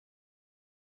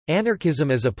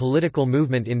Anarchism as a political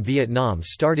movement in Vietnam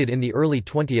started in the early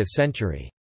 20th century.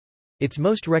 Its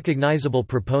most recognizable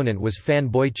proponent was Phan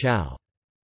Boi Chau.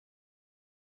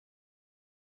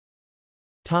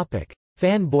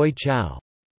 Phan Boi Chau.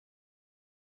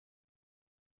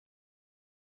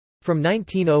 From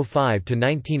 1905 to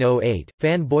 1908,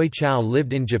 Phan Boi Chau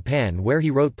lived in Japan where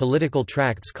he wrote political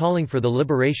tracts calling for the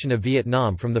liberation of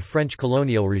Vietnam from the French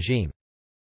colonial regime.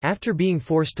 After being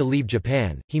forced to leave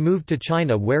Japan, he moved to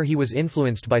China where he was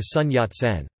influenced by Sun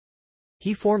Yat-sen.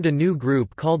 He formed a new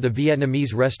group called the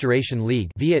Vietnamese Restoration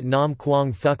League Vietnam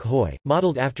Quang Phuc Hoi,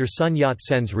 modeled after Sun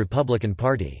Yat-sen's Republican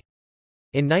Party.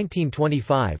 In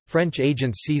 1925, French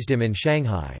agents seized him in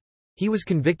Shanghai. He was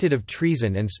convicted of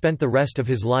treason and spent the rest of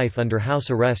his life under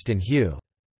house arrest in Hue.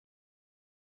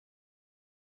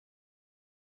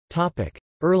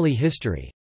 Early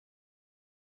history.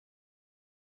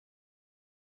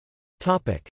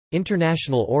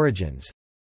 International origins.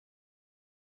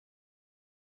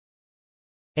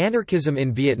 Anarchism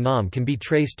in Vietnam can be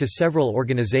traced to several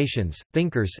organizations,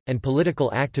 thinkers, and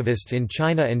political activists in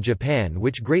China and Japan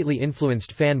which greatly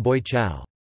influenced Phan Boi Chau.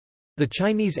 The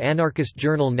Chinese anarchist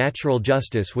journal Natural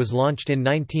Justice was launched in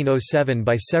 1907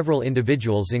 by several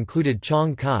individuals included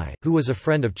Chiang Kai, who was a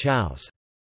friend of Chau's.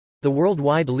 The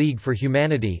Worldwide League for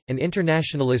Humanity, an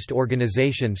internationalist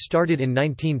organization started in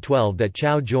 1912 that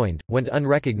Chau joined, went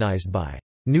unrecognized by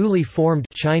newly formed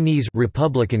Chinese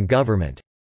Republican government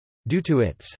due to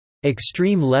its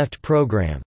extreme left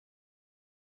program.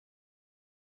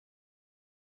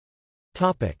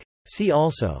 See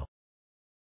also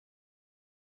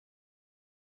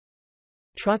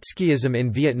Trotskyism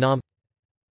in Vietnam.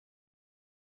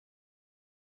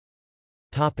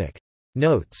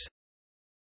 Notes.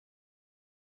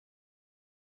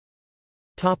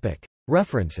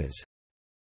 References.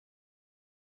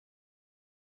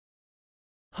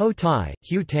 Ho Tai,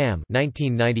 Hugh Tam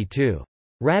 1992.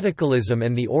 Radicalism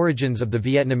and the Origins of the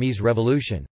Vietnamese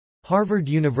Revolution. Harvard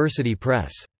University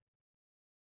Press.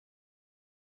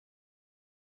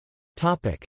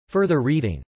 Further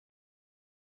reading.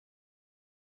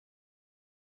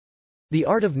 The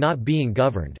Art of Not Being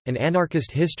Governed, An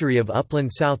Anarchist History of Upland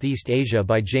Southeast Asia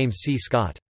by James C.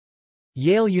 Scott.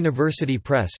 Yale University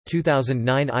Press,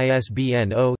 2009 ISBN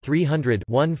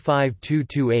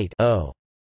 0-300-15228-0.